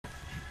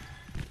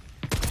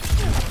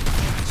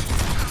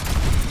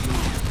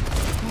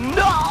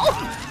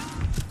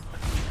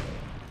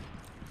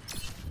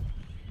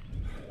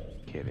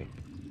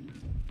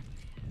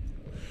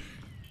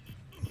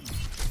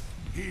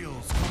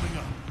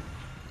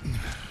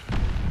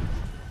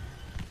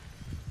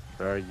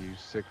Are you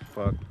sick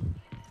fuck?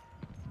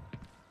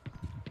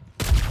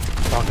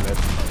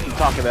 I'm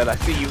talking that. I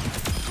see you.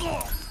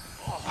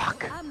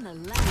 Fuck. I'm the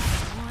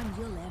last one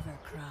you'll ever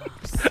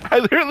cross. I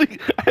literally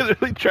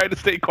tried to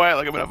stay quiet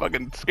like I'm in a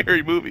fucking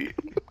scary movie.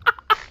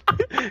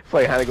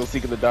 Play hide and go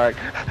seek in the dark.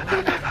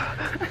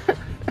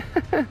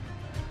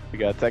 We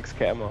got text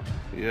camo.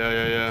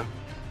 Yeah.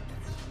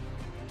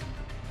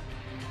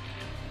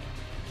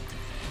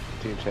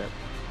 Team chat.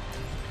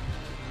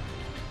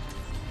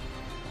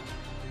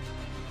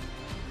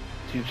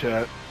 Team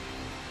chat.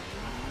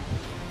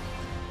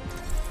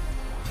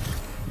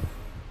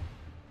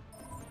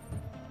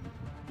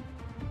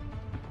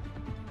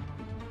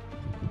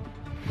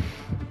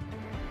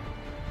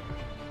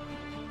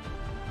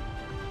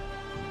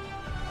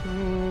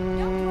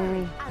 Don't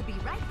worry, I'll be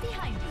right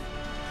behind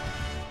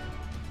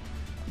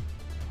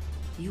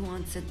you. You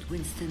answered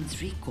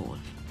Winston's recall,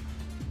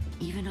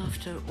 even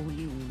after all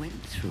you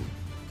went through.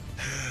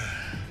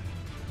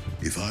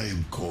 If I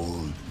am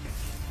called,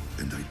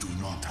 and I do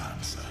not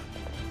answer,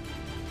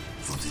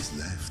 what is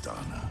left,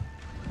 Anna?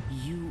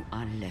 You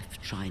are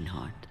left,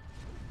 Reinhardt,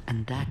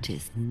 and that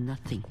is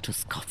nothing to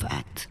scoff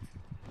at.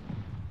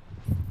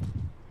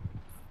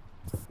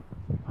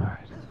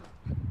 Alright.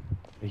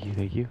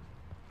 Thank you.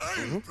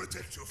 I'll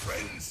protect your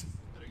friends.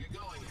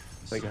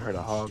 I think I heard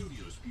a hog.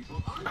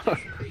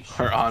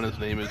 Our honest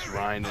name is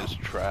Ryan is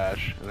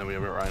trash, and then we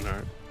have it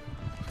Reinhardt.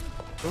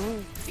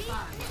 5,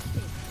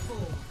 4,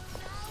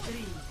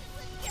 3,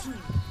 2,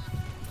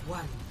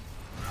 1.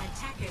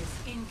 Attackers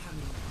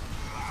incoming.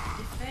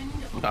 Defend.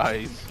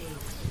 Nice.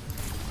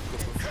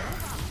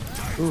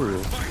 Ooh,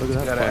 look at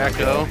that. Got an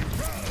echo.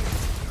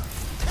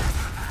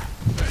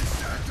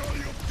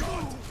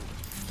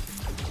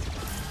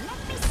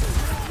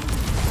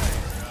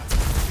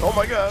 Oh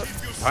my god.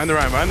 Behind the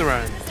Ryan.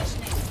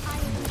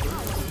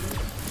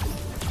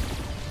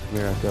 Come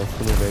here, Echo.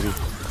 Come here, baby.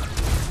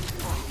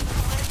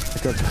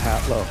 Echo's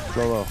half low.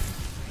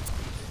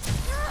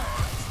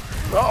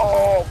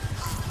 Oh!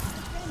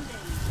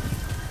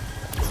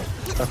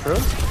 That's true?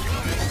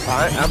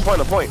 Alright, I'm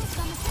point.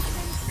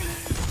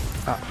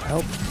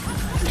 Help.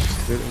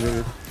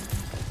 Good.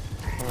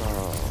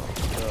 Oh.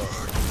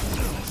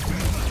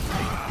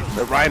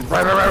 Ryan.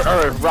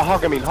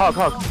 Hog.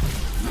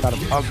 Got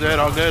him.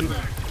 All good.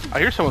 I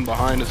hear someone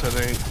behind us, I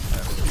think.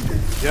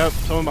 Yep,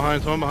 someone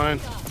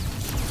behind.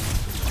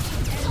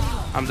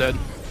 I'm dead.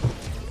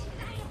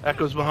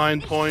 Echo's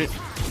behind point.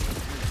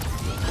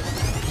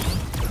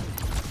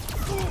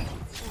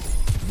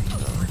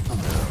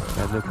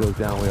 As Nick goes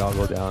down, we all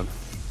go down.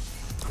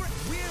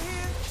 We're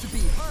here to be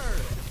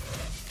heard.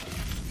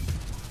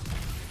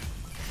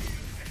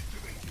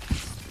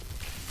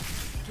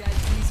 Catch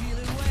these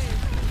healing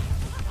waves.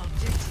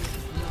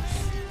 Objective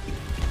lost.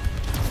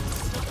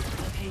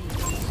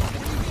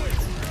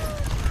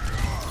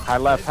 High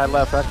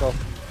left, Echo.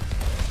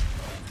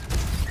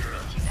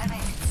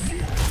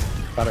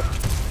 Got it.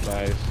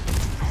 Nice.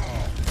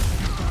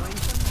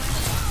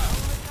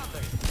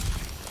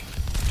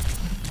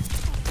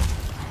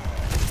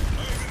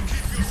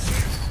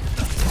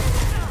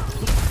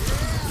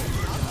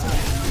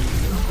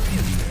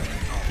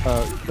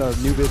 The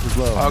new bit is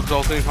low. Hog's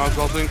ulting.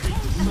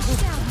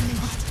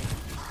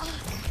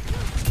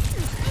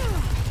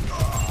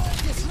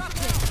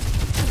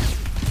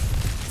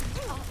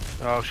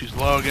 Oh, she's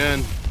low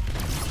again.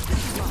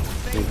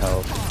 Need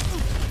help.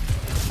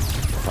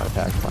 Find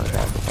attack.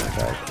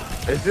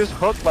 Is this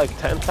hook like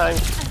 10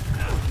 times?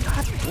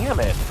 God damn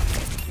it.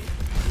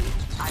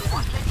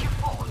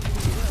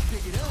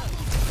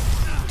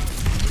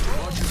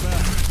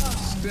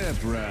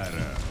 Step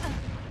rider.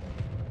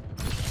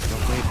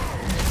 Don't wait.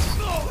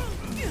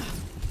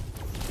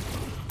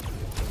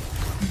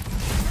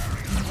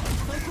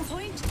 Focal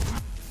point.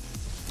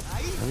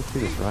 Let me see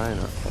this Ryan.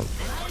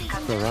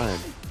 It's the Ryan.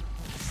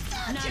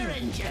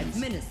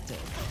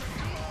 Administered.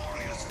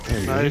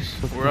 Hey, Nice.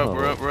 We're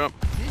up.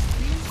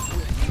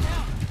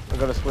 I'm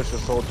gonna switch to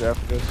soldier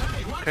after this.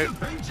 Okay.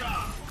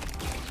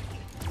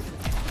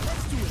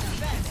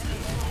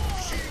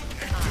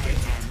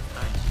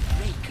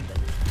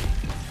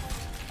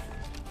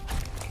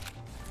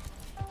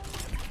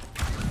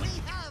 We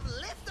have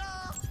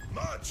liftoff.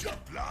 Much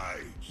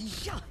obliged.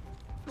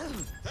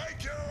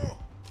 Thank you.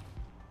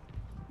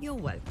 You're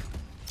welcome.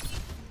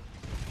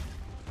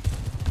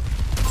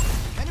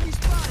 Enemy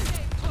spotted.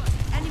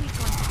 Enemy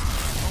contact.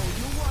 Oh,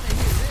 you want to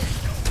hear this?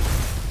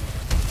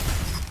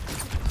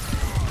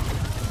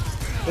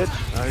 Bitch.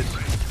 Nice.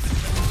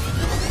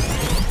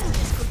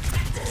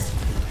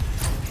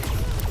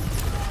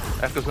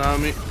 Echo's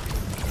on me.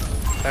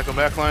 Echo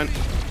backline.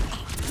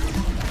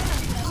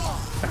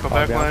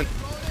 Okay.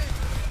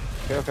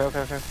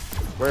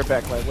 We're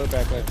backline.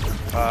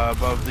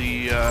 Above the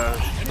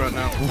front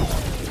now.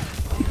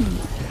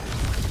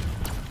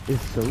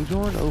 Is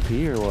Sojourn OP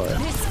or what?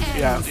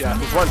 Yeah.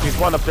 There's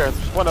one up there.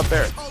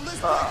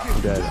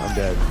 I'm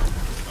dead.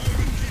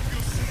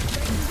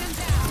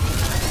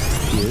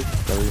 He is? Is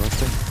that what he wants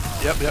to?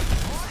 Yep.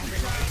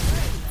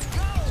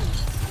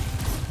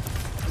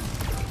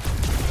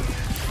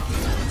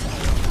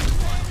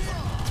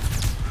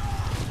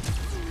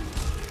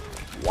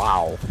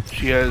 Wow.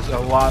 She has a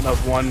lot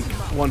of one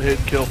hit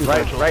kill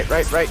potential. Right.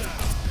 Nice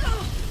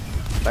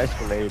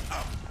grenade.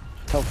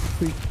 Help,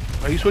 please.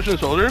 Are you switching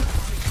soldier?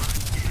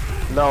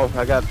 No,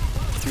 I got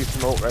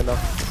decent ult right now.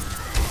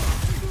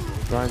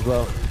 Ryan's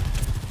low.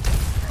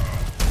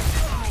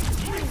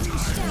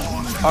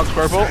 Hog's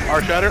purple.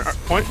 Arc shatter.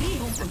 Point.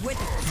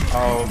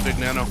 Oh, big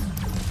nano.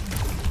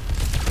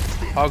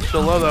 Hog's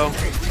still low though.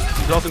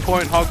 He's ulting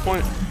point. Hog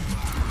point.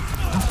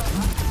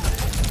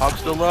 Hog's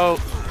still low.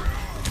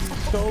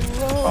 So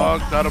low. Hog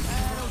got him.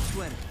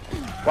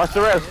 Watch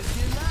the rest.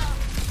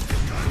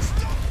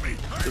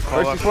 Good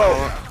call Mercy's out, low.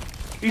 call out.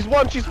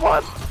 She's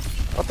one.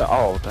 What the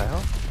hell?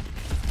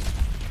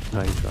 No,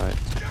 he's right.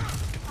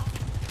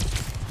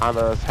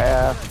 Ana's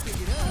half.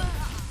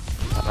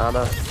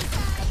 Ana.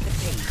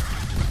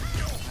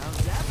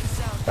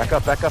 Back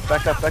up. I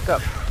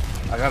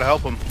gotta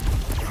help him.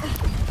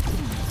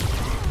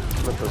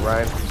 With the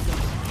Ryan.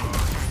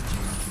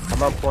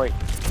 I'm on point.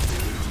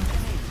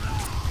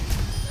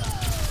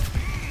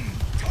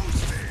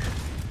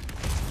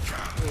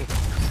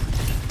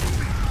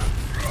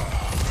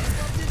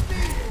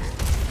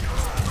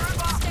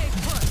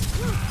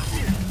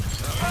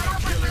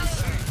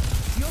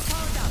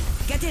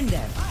 Get in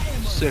there.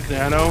 Sick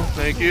nano.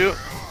 Thank you.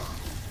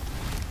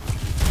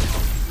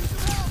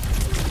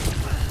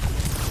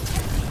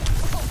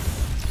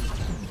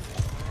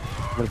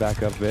 I'm gonna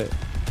back up a bit.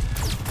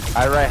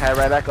 High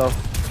right, echo.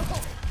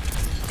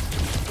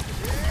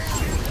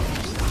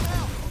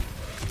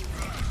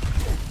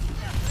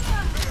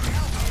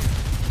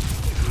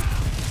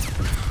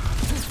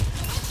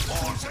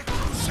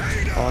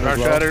 On Dark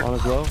his shatter. low. On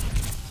his low.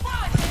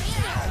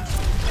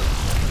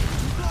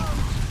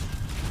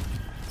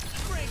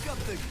 Break up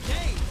the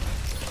game.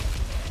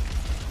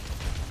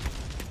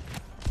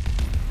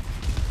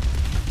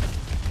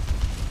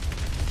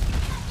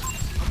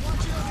 I'm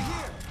watching over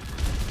here.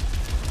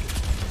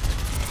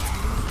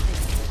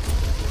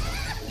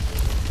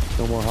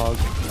 No more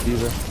hogs.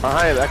 Diva.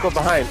 Behind, echo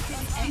behind.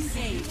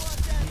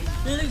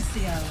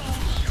 Lucio.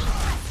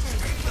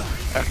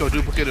 Echo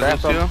duplicate is Trap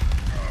him. Lucio.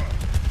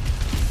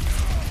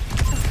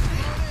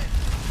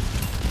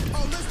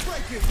 Oh, let's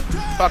break it.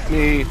 Fuck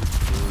me.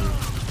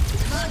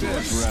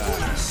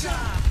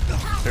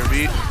 Fair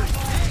beat.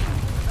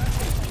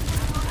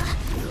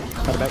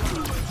 Cut it back.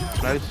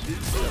 Nice.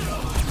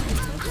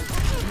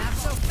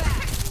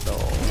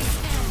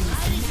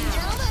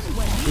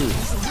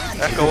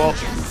 Echo ult.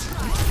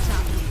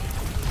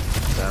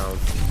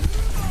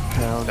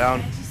 Down. Down.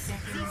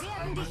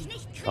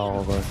 All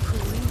of us.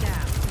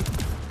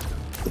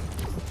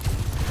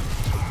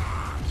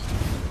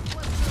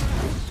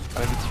 I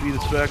can speed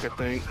us back, I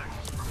think.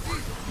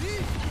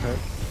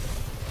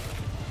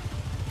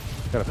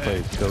 Gotta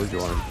play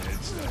Sojourn.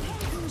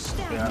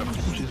 Yeah,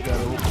 she's got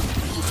a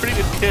pretty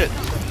good kit.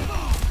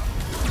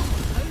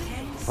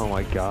 Oh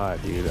my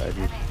god, dude. I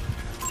just.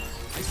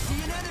 I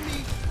see an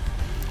enemy.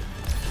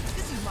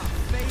 This is my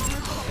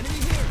favorite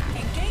enemy here.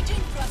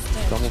 Engaging thruster.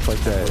 It's almost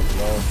like that.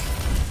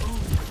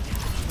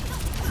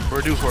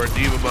 We're due for a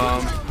diva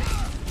bomb.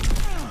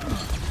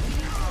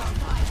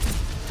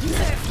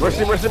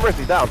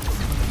 Mercy, down.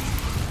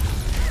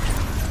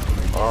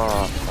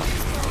 Oh, fuck.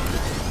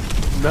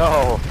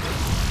 No.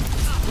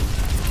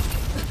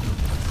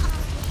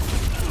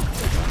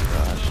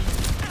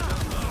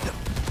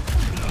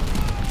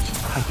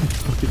 I just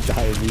fucking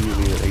die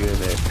immediately when I get in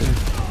there.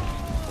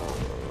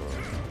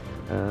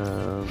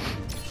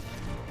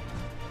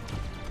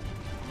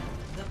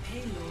 The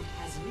payload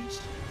has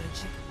reached the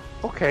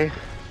checkpoint. Okay.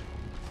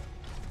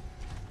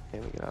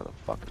 Can't we get out of the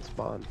fucking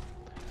spawn?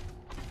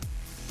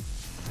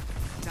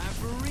 Time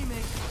for a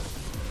remake.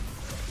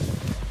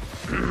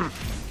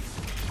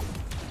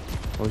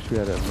 I wish we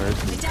had a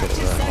mercy instead of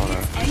Adaptive that on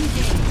circuits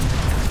engaging.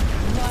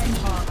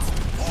 Reinhardt.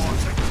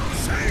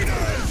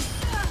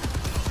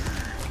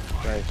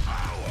 Nice.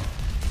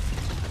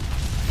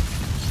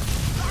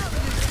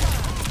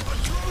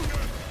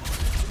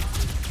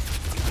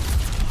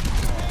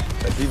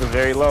 That's even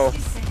very low.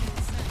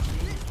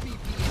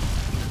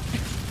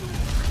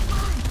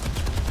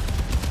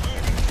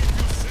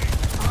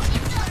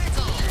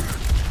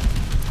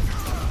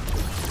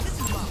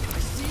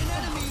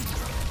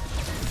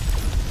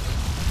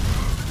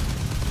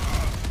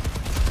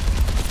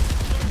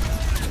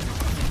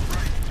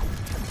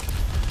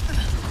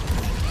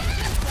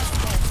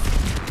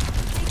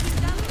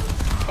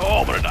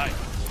 Oh, I'm gonna die.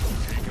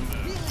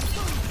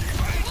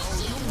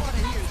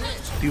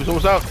 He was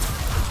almost out.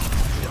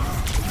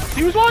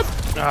 He was what?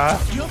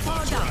 Ah. You're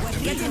powered up.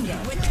 Get in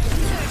there.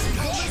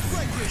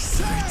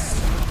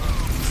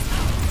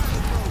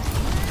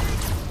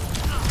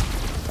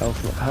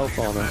 Help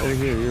on her. Over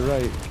here, you're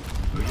right.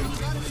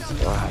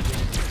 God.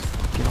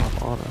 Get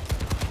off on her.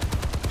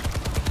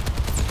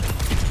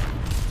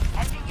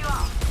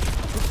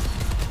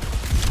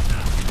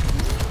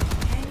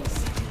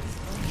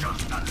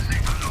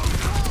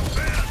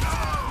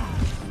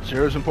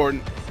 Zero's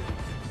important.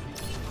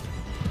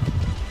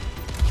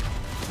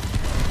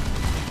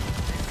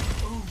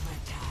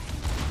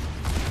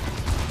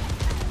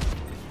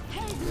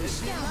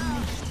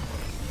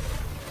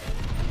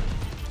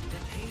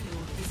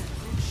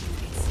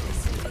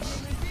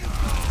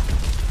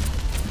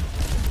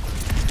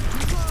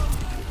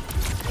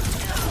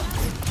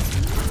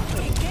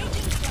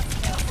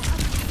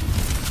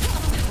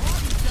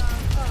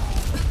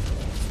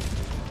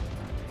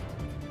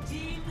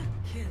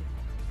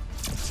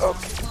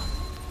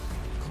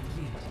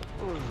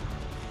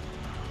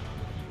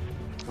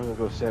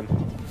 in.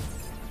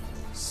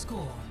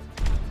 Score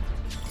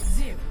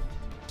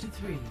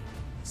 0-3.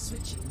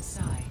 Switching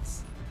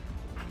sides.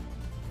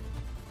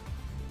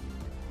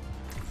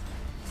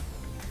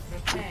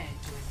 Prepare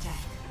to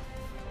attack.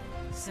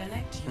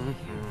 Select your hero.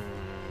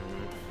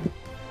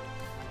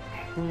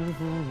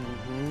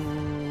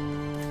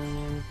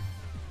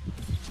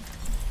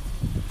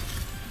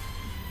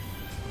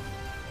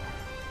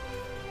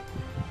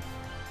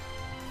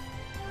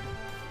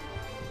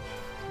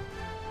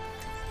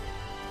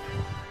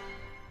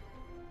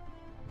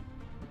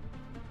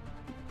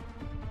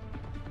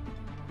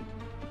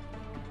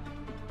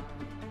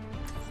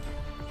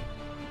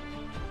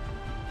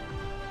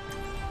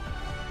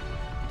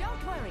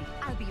 Don't worry,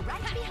 I'll be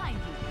right behind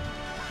you.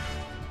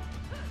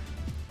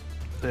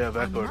 They have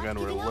I'm Echo not again.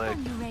 We're giving up leg.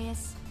 on you,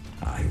 Reyes.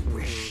 I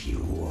wish you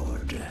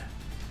would.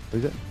 What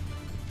is it?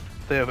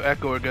 They have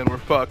Echo again. We're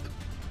fucked.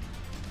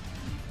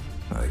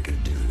 I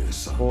could do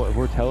this on Well, if my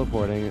we're own.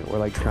 teleporting, we're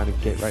like trying to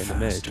get right in the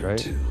mid, Faster, right?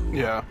 too.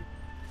 Yeah.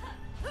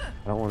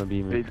 I don't want to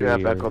be They do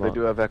have Echo. They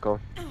do have Echo.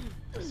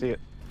 I see it.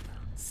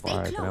 Stay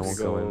Alright, then I won't close.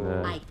 go in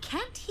there. I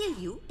can't heal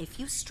you if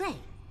you stray.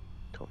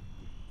 Cool.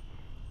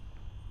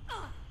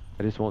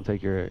 I just won't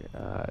take your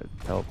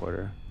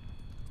teleporter.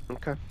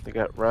 Okay. They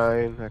got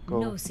Ryan,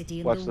 Echo. No city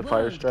in Watch the the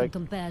fire world strike.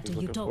 can compare to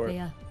He's looking for it.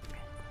 Utopia.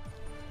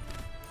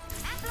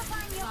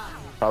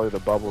 Probably the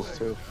bubbles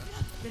too.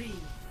 3,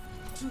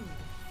 2,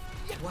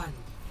 1.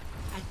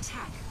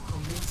 Attack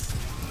commencing.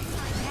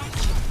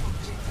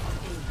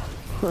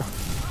 Oh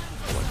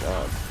my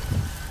god.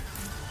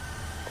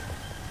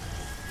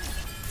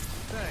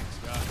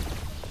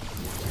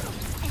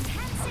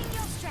 Enhancing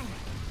your strength.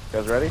 You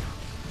guys ready?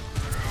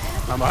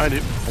 I'm behind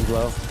you. And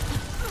low.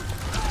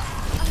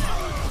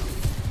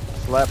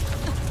 Left.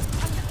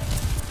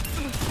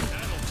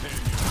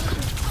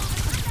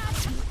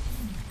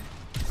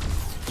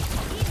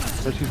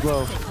 But she's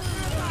low.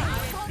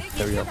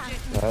 There we go.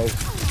 Nice.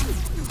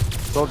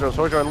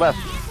 Soldier on left.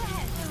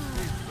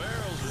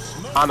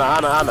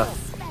 Ana.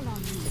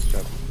 Good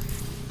job.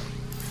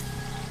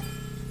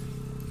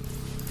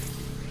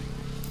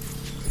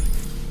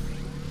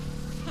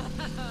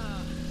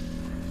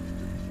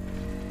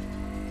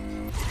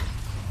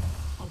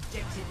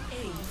 Objective A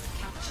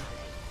captured.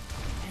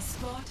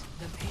 Escort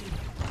the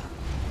payload.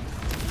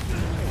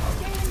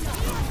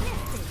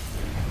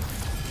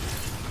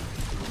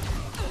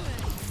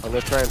 I'm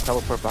gonna try and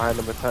teleport behind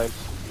them at times.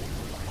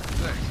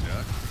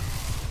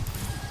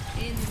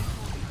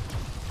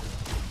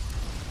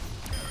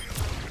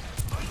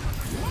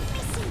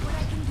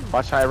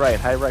 Watch high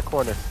right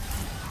corner.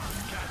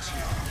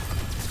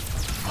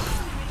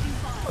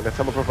 I'm gonna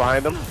teleport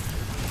behind them.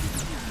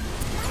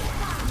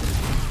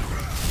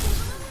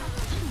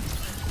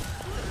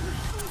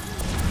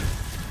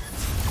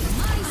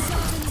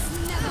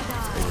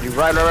 You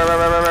right,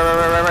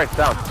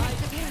 down.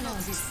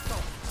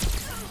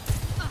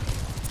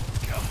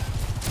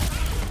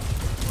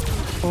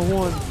 Oh,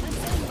 one.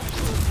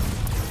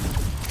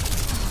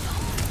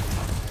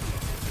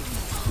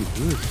 Dude,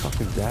 who is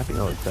fucking zapping?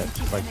 Oh, it's that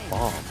like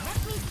bomb.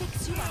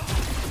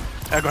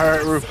 Echo high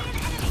right roof.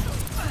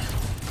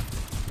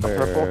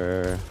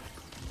 Where?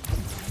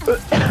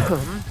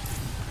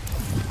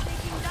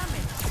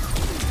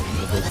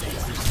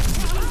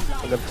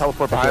 I'm gonna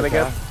teleport behind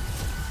again.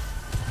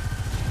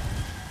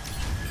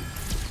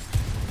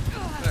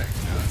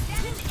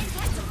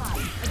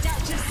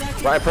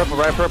 Right purple.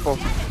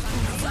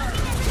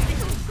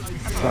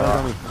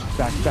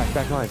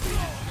 Back line.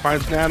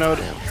 Ryan's nanoed.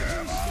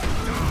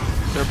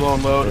 They're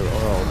blowing load.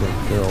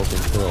 They're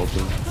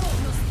ulting.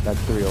 That's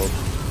 3 ult.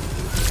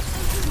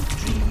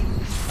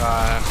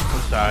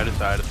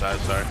 Aside,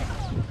 sorry.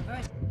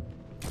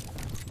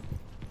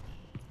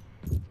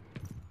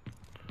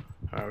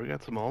 Alright, we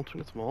got some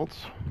ults.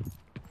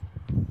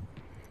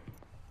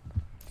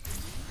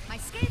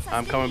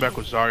 I'm coming back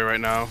with Zarya right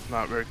now.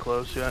 Not very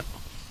close yet.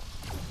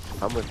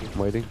 I'm with you. I'm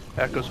waiting.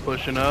 Echo's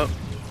pushing up.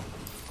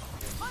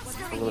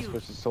 I'm gonna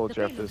switch to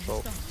soldier after this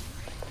ult.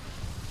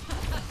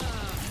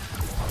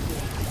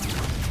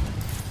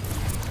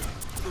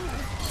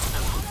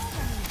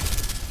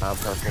 I'm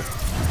purple.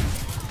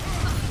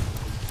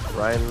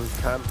 Ryan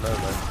can't. No.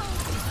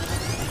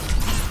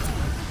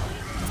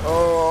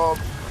 Oh,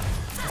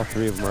 All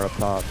 3 of them are up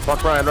top.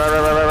 fuck Ryan.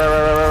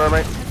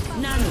 Right.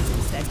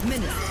 Nanosecond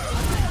minute.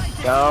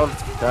 Down.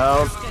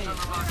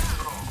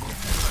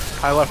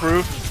 High left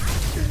roof.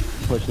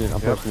 Pushing it.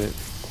 I'm Yep. pushing it.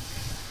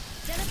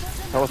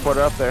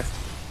 Teleporter up there.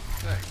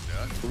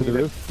 To the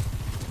roof?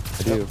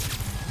 I do.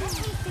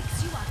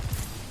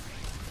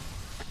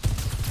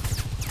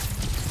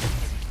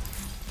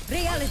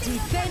 Reality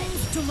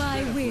bends to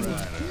my will.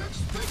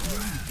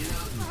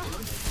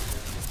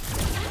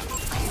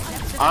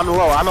 On the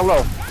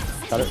low.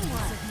 Got it.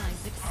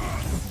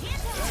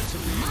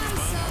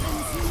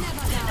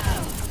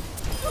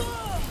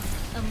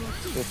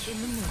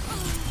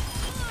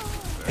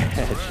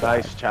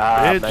 Nice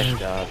job. Bitch. Nice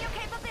job.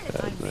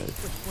 That was nice.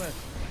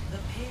 The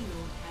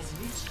payload has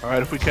reached.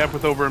 Alright, if we cap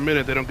with over a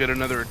minute, they don't get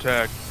another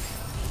attack.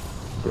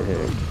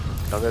 Sick.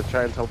 I'm gonna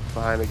try and teleport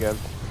behind again.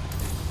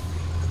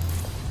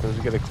 Let's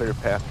get a clear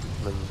path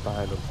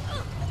behind him.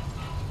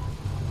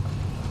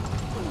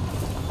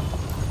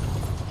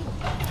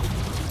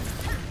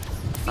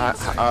 Up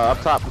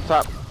top, up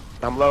top.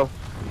 I'm low.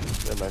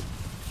 Never mind.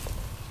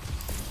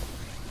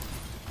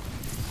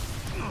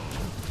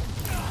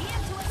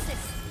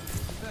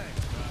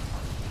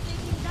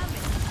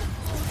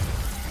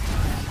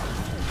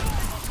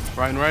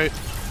 Ryan right.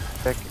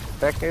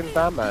 Second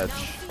damage.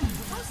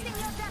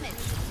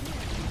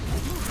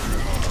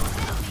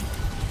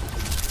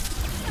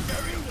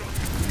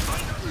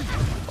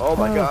 Oh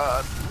my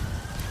god.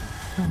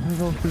 Oh my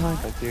god, behind.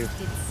 Thank you.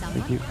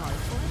 Thank you.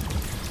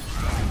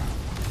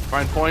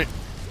 Ryan point.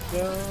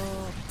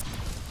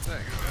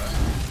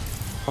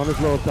 On his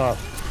low top.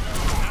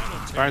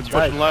 Ryan's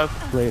pushing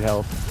left. Great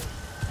health.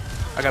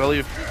 I gotta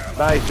leave.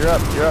 Nice, you're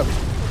up, you're up.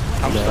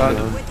 I'm Yeah, stunned.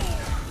 man.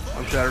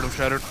 I'm shattered, I'm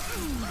shattered.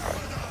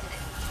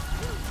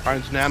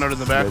 Ryan's nanoed in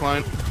the back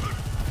line.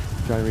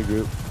 Trying to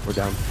regroup. We're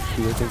down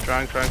 2, I think.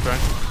 Trying.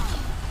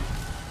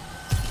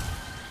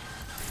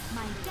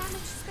 My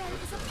damage spell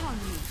is upon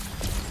you.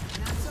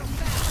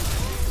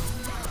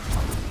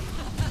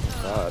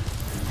 God.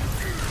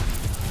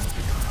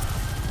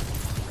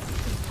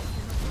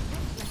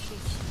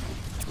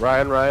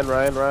 Ryan.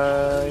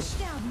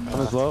 On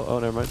his low? Oh,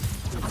 never mind.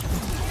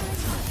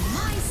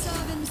 My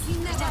servants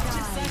never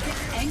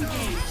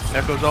die.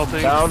 Echo's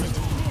ulting. Down.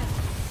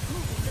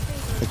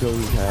 It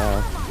goes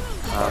half.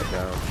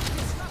 Down.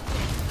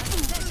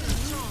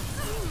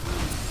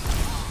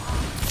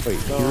 Wait,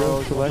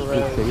 hero select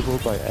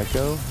disabled by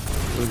Echo?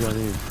 What does that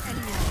mean?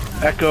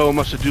 Echo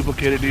must have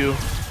duplicated you.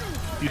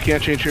 You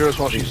can't change heroes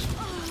while she's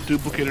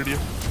duplicated you.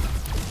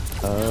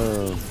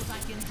 Oh.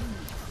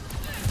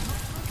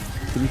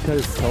 Can you cut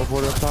his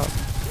teleport up top?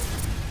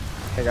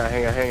 Hang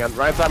on.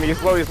 Ryan's on me,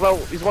 he's low.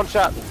 He's one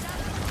shot.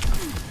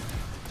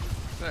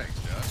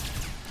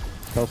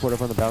 Teleport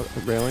up on the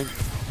railing?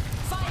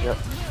 Yep.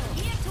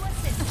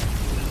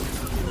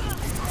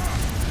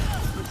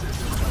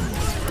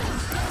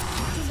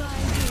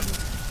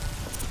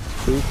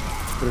 Boost,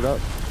 put it up.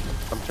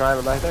 I'm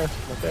trying, right there.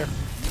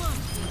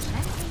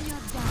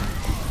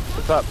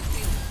 What's up?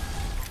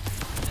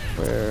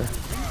 Where?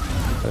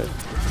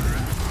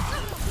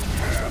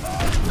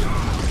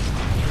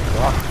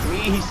 Oh, me,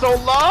 he's so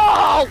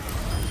low!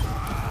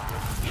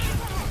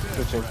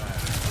 Switching.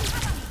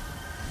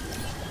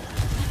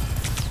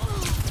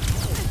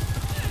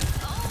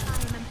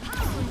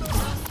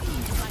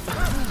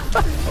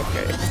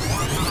 Okay.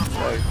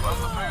 Nice.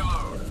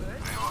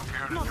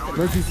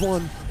 Mercy's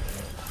one.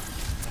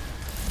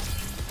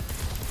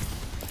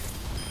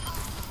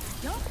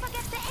 Don't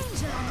forget the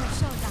angel on your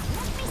shoulder.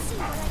 Let me see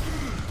what I can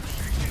do.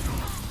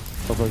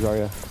 Oh,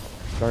 Zarya.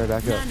 Zarya,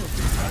 back up.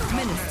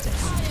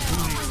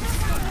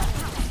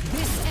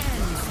 This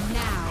ends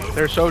now.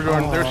 There's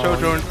Sojourn.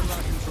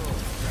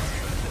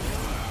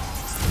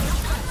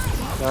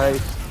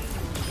 Nice.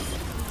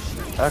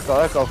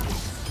 Echo.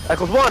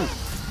 Echo's one!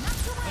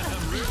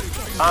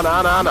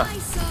 Ana. My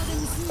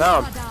servants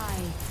Down. never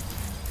die.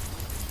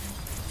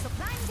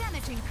 Supplying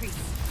damage increase.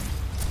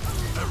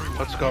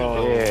 Let's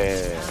go.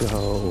 Yeah.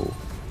 Go.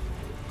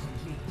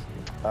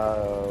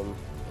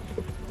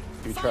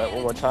 If you try it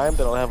one more time,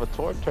 then I'll have a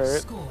torp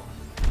turret. Score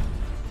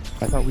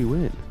I thought we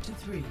win.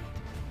 2-3.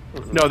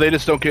 No, they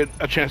just don't get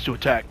a chance to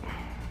attack.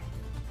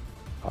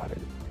 Got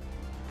it.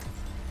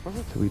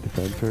 So we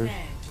defend first.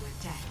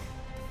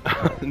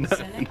 Prepare to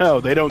attack.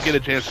 No, they don't get a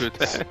chance to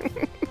attack.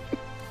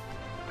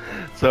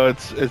 So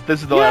this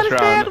is the last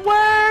round.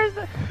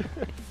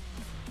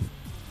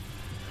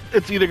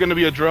 It's either going to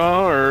be a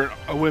draw or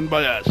a win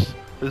by us.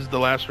 This is the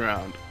last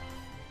round.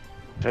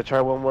 Should I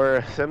try one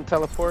more sim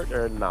teleport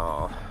or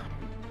no?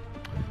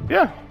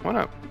 Yeah, why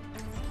not?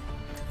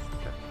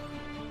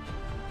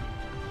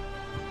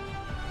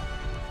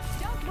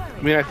 Don't worry.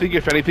 I mean, I think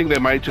if anything, they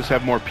might just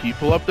have more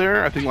people up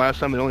there. I think last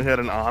time they only had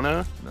an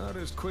Ana Not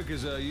as quick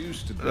as I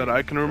used to be. that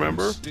I can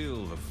remember. I'm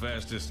still the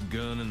fastest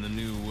gun in the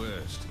New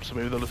West. So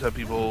maybe they'll just have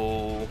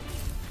people.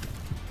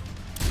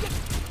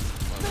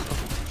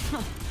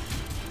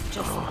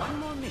 Just one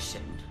more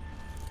mission.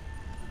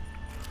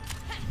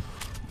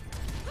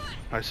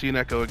 I see an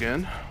Echo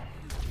again.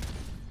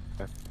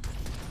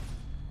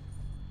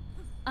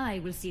 I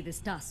will see this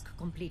task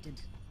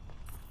completed.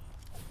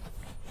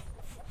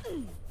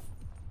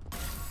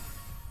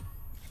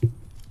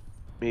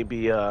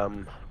 Maybe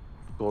go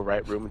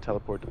right room and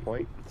teleport to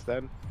point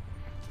instead.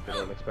 They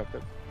don't expect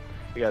it.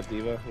 We got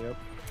Diva, yep.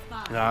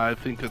 Yeah, I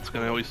think it's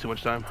going to waste too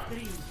much time.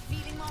 3,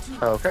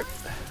 Okay.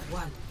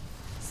 1.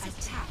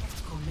 Attack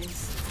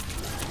commences.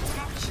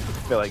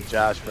 I feel like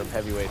Josh from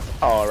Heavyweights.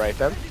 Alright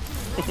then.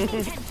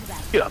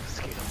 Get off the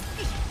scale.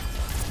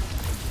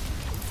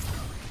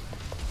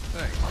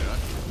 Thanks, Josh.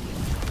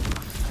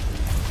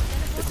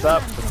 It's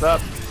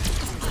up.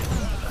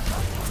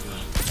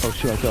 Oh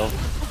shit, I fell.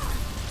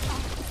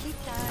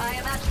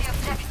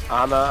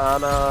 Ana.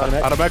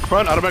 Out of back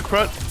front.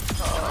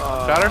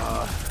 Got her.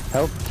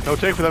 Help. No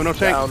take for them, no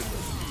take. Down.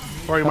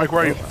 Where are you, Mike?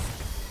 Where are you?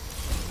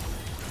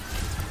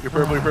 You're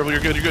purple, you're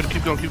good.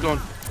 Keep going.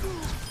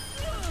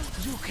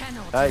 You can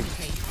Nice.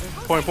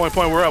 Point.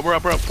 We're up.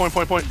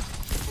 Point.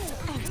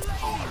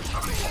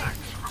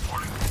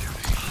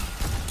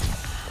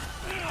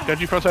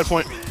 Genji frontside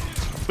point.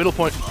 Middle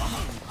point.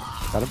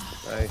 Got him.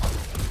 Nice.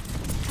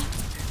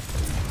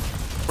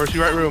 Mercy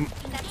right room.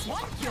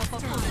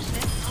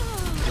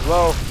 He's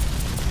low.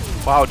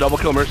 Wow, double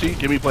kill Mercy.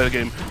 Give me play the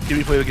game.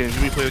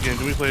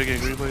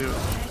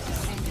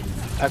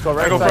 Echo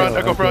right Echo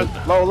side.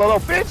 front. Low,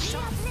 bitch.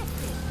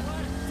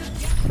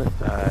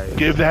 Nice.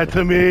 Give that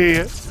to me.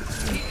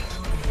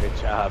 Good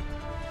job.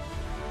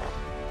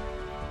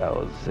 That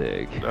was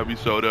sick. That'd be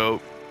so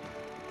dope.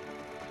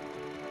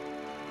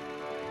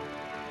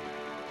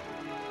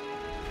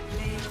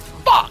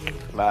 Fuck!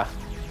 Nah.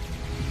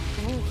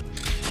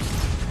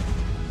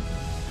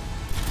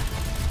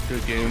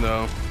 Good game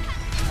though.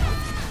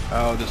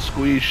 Oh, the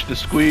squish.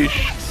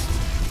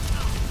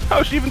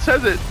 Oh, she even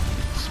says it.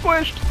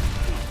 Squished.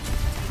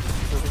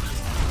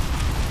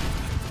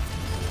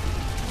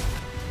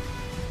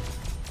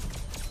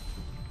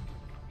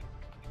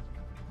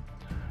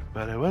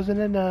 But it wasn't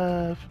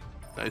enough.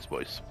 Nice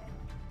boys.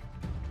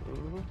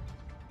 Mhm.